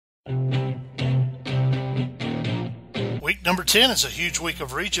Number 10 is a huge week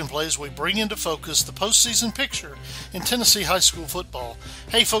of region play as we bring into focus the postseason picture in Tennessee high school football.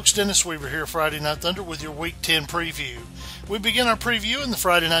 Hey folks, Dennis Weaver here, Friday Night Thunder with your Week 10 preview. We begin our preview in the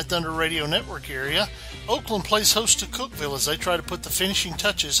Friday Night Thunder radio network area. Oakland plays host to Cookeville as they try to put the finishing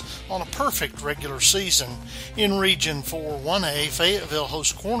touches on a perfect regular season. In Region 4 1A, Fayetteville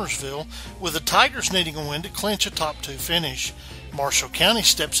hosts Cornersville, with the Tigers needing a win to clinch a top 2 finish. Marshall County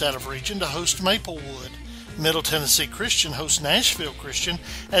steps out of region to host Maplewood. Middle Tennessee Christian hosts Nashville Christian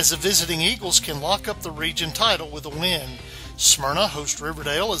as the visiting Eagles can lock up the region title with a win. Smyrna hosts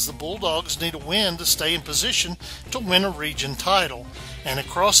Riverdale as the Bulldogs need a win to stay in position to win a region title. And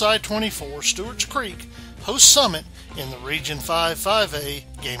across I-24, Stewart's Creek hosts Summit in the Region 5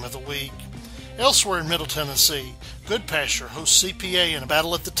 5A Game of the Week. Elsewhere in Middle Tennessee, Goodpasture hosts CPA in a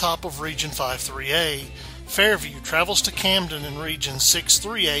battle at the top of Region 5 3A. Fairview travels to Camden in Region 6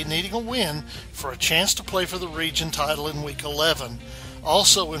 3A, needing a win for a chance to play for the region title in Week 11.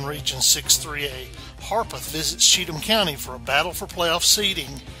 Also in Region 6 3A, Harpeth visits Cheatham County for a battle for playoff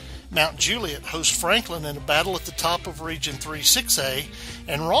seeding. Mount Juliet hosts Franklin in a battle at the top of Region 3 6A,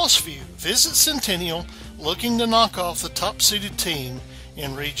 and Rossview visits Centennial, looking to knock off the top-seeded team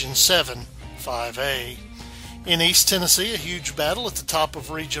in Region 7 5A. In East Tennessee, a huge battle at the top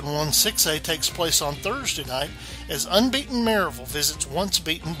of Region 1 6A takes place on Thursday night as unbeaten Maryville visits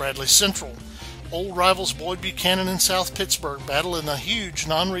once-beaten Bradley Central. Old rivals Boyd Buchanan and South Pittsburgh battle in a huge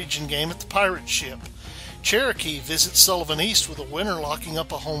non-region game at the Pirate Ship. Cherokee visits Sullivan East with a winner locking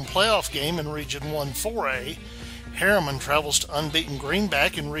up a home playoff game in Region 1 4A. Harriman travels to unbeaten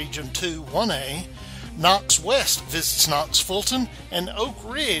Greenback in Region 2 1A. Knox West visits Knox Fulton, and Oak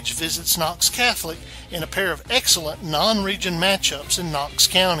Ridge visits Knox Catholic in a pair of excellent non-region matchups in Knox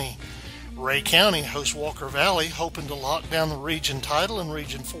County. Ray County hosts Walker Valley, hoping to lock down the region title in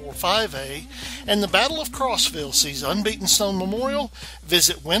Region 4 5A, and the Battle of Crossville sees unbeaten Stone Memorial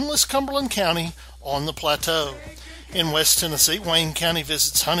visit winless Cumberland County on the plateau. In West Tennessee, Wayne County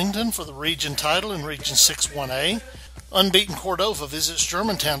visits Huntington for the region title in Region 6 1A. Unbeaten Cordova visits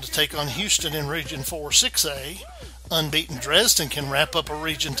Germantown to take on Houston in Region 4 6A. Unbeaten Dresden can wrap up a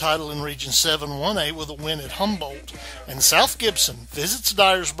region title in Region 7 1A with a win at Humboldt. And South Gibson visits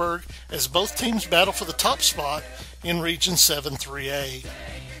Dyersburg as both teams battle for the top spot in Region 7 3A.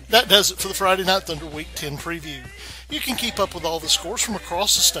 That does it for the Friday Night Thunder Week 10 preview. You can keep up with all the scores from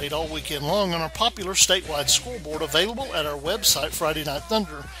across the state all weekend long on our popular statewide scoreboard available at our website,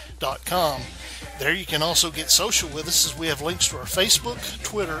 FridayNightThunder.com. There you can also get social with us as we have links to our Facebook,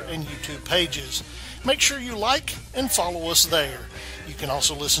 Twitter, and YouTube pages. Make sure you like and follow us there. You can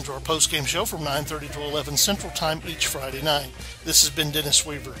also listen to our post-game show from 9:30 to 11 Central Time each Friday night. This has been Dennis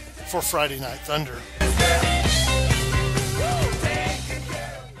Weaver for Friday Night Thunder.